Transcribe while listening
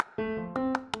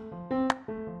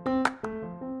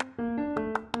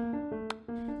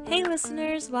Hey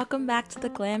listeners, welcome back to the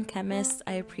Glam Chemists.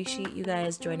 I appreciate you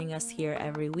guys joining us here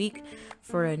every week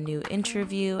for a new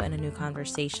interview and a new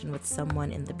conversation with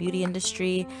someone in the beauty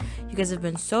industry. You guys have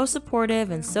been so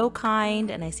supportive and so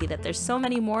kind, and I see that there's so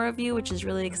many more of you, which is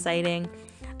really exciting.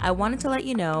 I wanted to let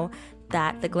you know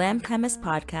that the Glam Chemist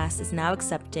podcast is now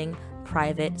accepting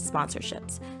private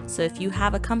sponsorships. So if you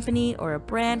have a company or a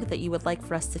brand that you would like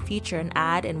for us to feature and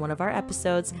add in one of our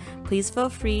episodes, please feel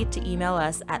free to email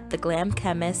us at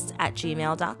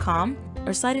theglamchemist@gmail.com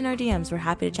or slide in our DMs. We're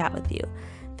happy to chat with you.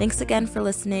 Thanks again for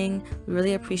listening. We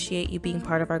really appreciate you being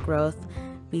part of our growth.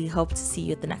 We hope to see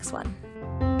you at the next one.